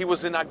 He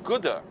was in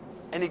Aguda,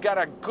 and he got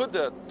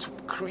Aguda to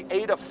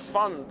create a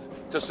fund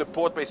to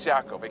support Bais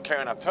Yaakov, a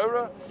Keren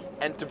HaTorah,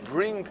 and to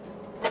bring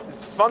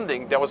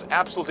funding that was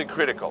absolutely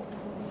critical.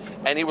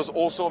 And he was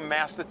also a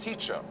master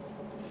teacher.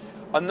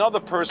 Another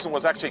person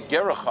was actually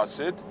Ger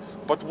Chassid,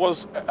 but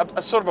was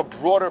a sort of a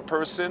broader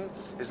person.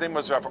 His name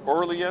was Rav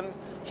Orlean.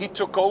 He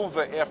took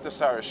over after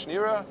Sara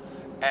Scenirer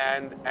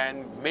and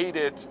made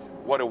it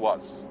what it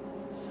was.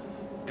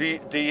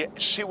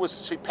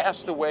 She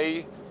passed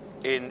away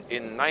in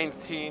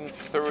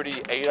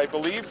 1938, I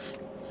believe.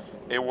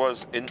 It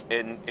was in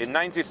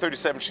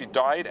 1937 she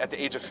died at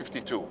the age of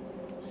 52.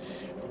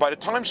 By the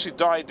time she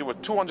died, there were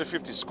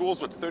 250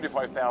 schools with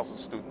 35,000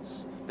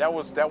 students. That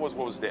was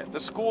what was there. The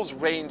schools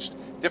ranged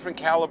different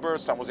caliber.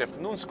 Some was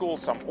afternoon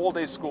schools, some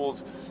all-day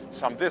schools,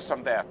 some this,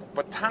 some that.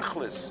 But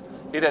Tachlis,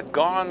 it had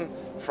gone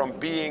from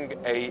being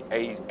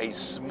a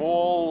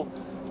small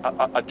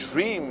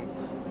dream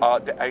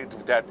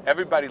that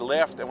everybody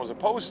laughed and was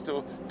opposed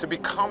to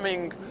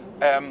becoming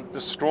the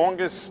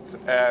strongest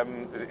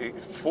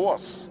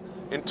force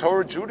in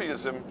Torah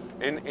Judaism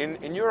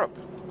in Europe.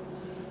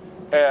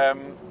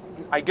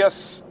 I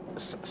guess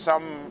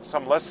some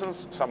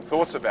lessons, some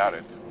thoughts about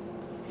it.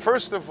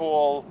 First of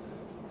all,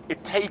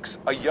 it takes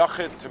a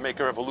yachid to make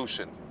a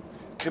revolution.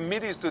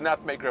 Committees do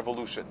not make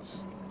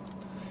revolutions.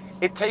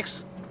 It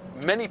takes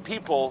many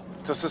people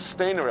to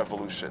sustain a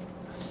revolution.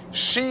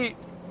 She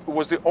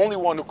was the only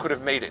one who could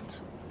have made it.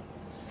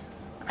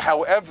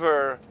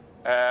 However,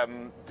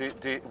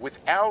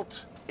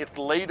 without it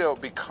later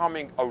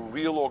becoming a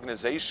real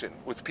organization,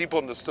 with people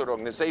understood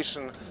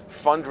organization,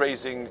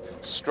 fundraising,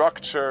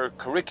 structure,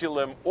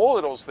 curriculum, all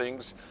of those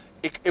things,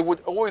 it would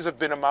always have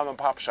been a mom and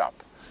pop shop,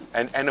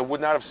 and it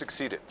would not have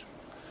succeeded.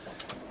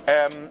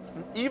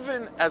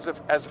 Even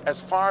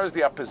as far as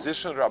the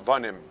opposition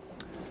Rabbanim,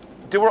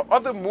 there were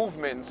other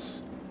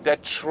movements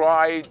that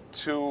tried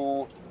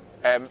to,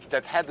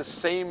 that had the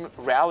same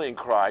rallying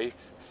cry,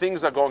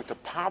 things are going to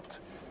pot,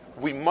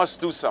 we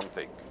must do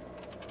something.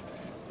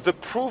 The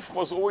proof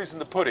was always in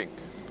the pudding.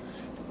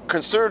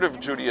 Conservative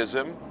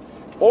Judaism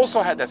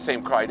also had that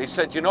same cry. They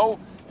said,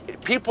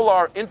 people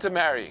are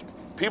intermarrying.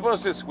 People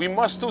says, we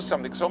must do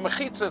something. So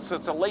mechitzas,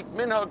 it's a late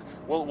minhag,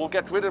 we'll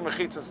get rid of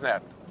mechitzas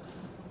net.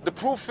 The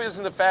proof is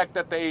in the fact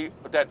that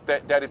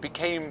that it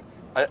became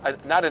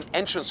not an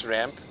entrance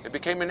ramp, it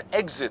became an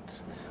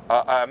exit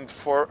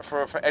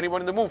for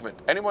anyone in the movement.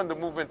 Anyone in the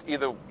movement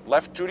either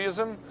left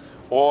Judaism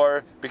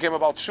or became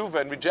about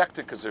tshuva and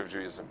rejected conservative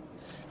Judaism.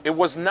 It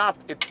was not,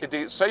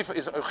 the Sefer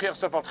is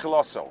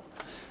Chilaso.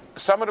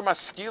 Some of the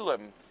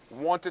Maskilim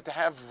wanted to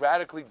have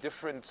radically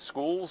different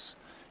schools,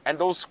 and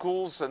those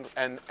schools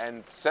and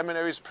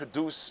seminaries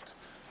produced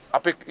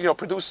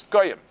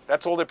goyim.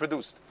 That's all they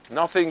produced.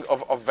 Nothing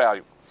of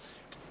value.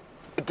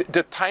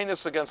 The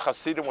tainus against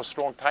Hasidim was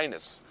strong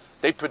tainus.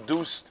 They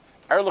produced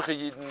Erliche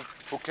Yidden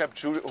who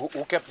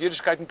kept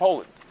Yiddishkeit in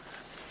Poland.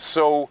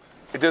 So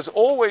there's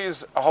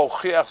always a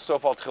hochiach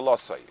sof al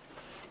chilasai.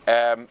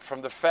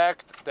 From the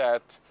fact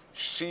that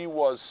she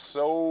was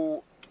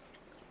so,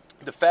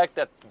 the fact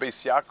that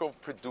Bais Yaakov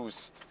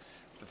produced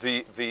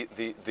the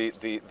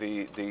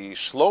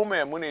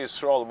Shlomei Amunei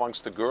Yisrael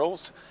amongst the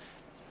girls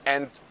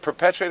and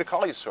perpetuated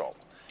Kal Yisrael.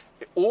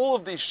 All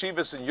of these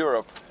shivas in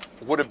Europe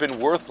would have been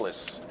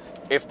worthless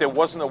if there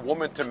wasn't a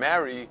woman to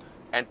marry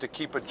and to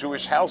keep a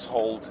Jewish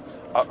household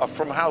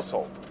from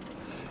household.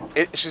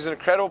 She's an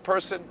incredible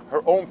person.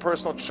 Her own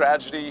personal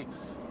tragedy.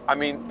 I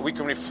mean, we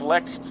can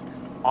reflect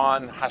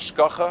on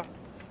Hashgacha,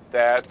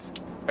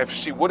 that if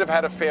she would have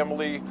had a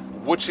family,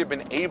 would she have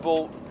been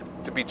able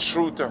to be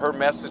true to her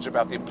message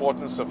about the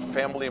importance of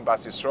family in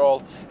Bas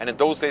Yisrael? And in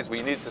those days,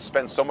 we needed to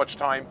spend so much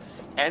time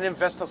and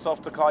invest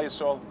herself to Klal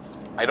Yisrael.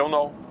 I don't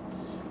know.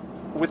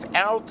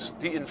 Without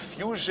the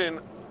infusion,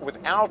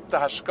 without the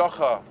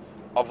hashgacha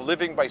of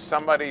living by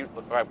somebody,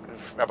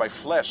 by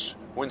flesh,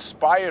 who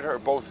inspired her,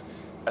 both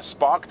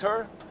sparked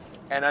her,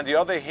 and on the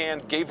other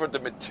hand, gave her the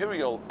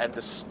material and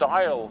the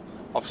style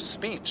of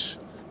speech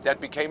that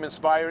became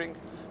inspiring.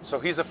 So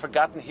he's a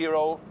forgotten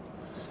hero.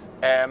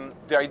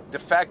 The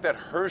fact that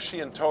Hershey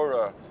and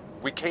Torah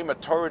became a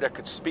Torah that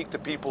could speak to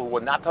people who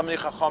were not Talmidei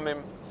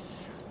Chachamim,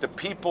 the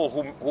people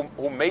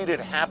who made it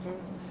happen,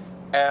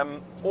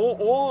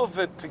 all of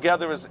it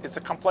together it's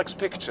a complex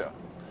picture.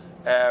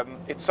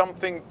 It's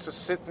something to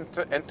sit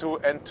and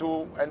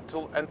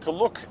to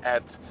look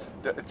at.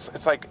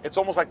 It's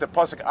almost like the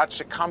pasuk Ad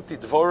shekamti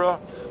dvora,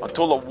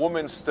 until a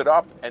woman stood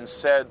up and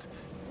said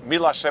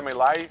Mila Hashem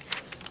Elai,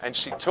 and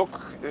she took,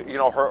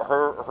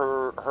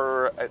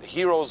 her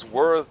heroes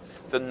were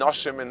the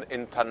Noshim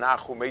in Tanakh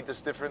who made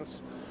this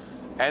difference,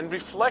 and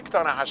reflect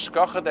on a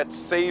hashgacha that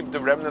saved the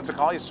remnants of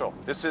Klal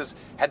Yisrael.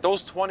 Had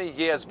those 20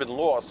 years been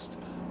lost,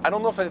 I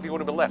don't know if anything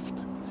would have been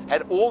left.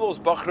 Had all those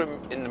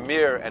Bachrim in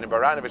Mir and in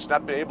Baranovich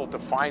not been able to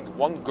find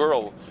one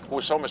girl who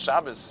was Shomer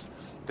Shabbos,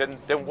 then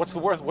what's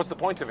the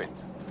point of it?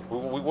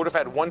 We would have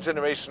had one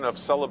generation of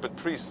celibate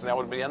priests, and that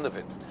would be the end of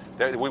it.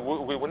 We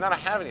would not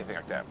have anything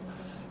like that.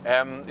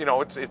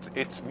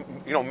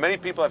 Many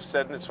people have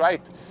said, and it's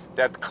right,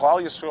 that Klal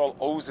Yisrael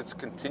owes its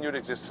continued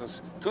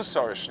existence to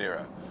Sara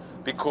Schenrier,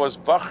 because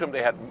Bachrim,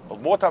 they had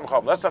more Talmidei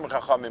Chachamim, less Talmidei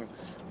Chachamim,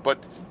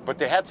 but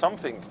they had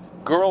something.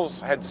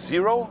 Girls had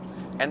zero,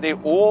 and they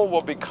all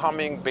were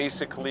becoming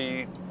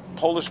basically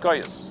Polish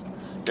goyas.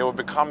 They were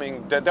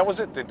becoming, that was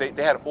it.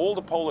 They had all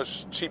the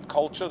Polish cheap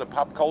culture, the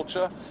pop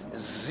culture,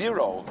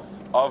 zero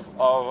of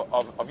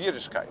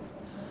Yiddishkeit.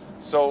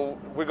 So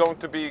we're going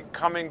to be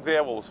coming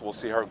there. We'll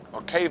see her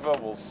keva.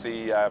 We'll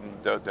see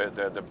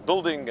the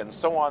building and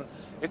so on.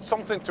 It's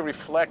something to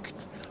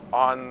reflect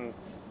on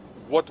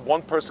what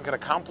one person can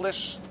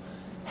accomplish,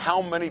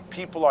 how many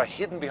people are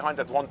hidden behind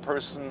that one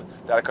person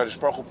that HaKadosh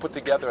Baruch Hu put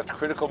together at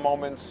critical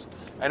moments,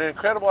 and an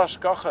incredible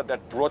hashgacha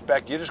that brought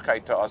back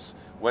Yiddishkeit to us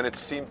when it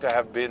seemed to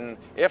have been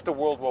after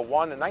World War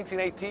I in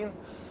 1918.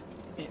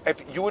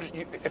 If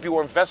you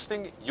were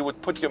investing, you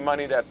would put your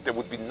money that there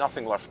would be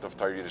nothing left of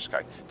Torah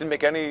Yiddishkeit.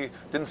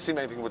 Didn't seem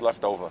anything would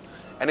left over.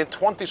 And in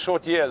 20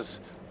 short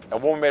years, a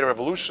woman made a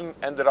revolution,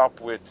 ended up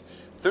with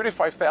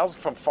 35,000,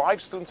 from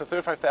 5 students to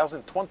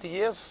 35,000 in 20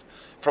 years,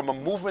 from a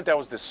movement that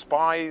was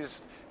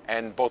despised,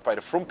 and both by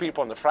the Frum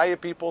people and the Freie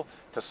people,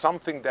 to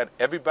something that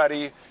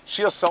everybody,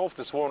 she herself,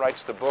 this woman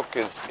writes the book,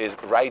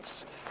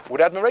 writes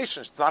with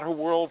admiration. It's not her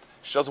world.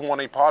 She doesn't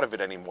want any part of it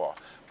anymore.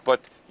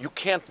 But you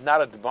can't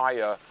not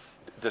admire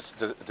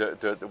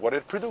what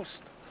it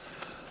produced.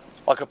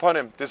 Al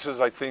Kapanim, this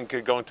is, I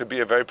think, going to be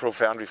a very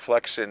profound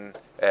reflection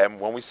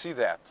when we see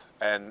that.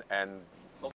 And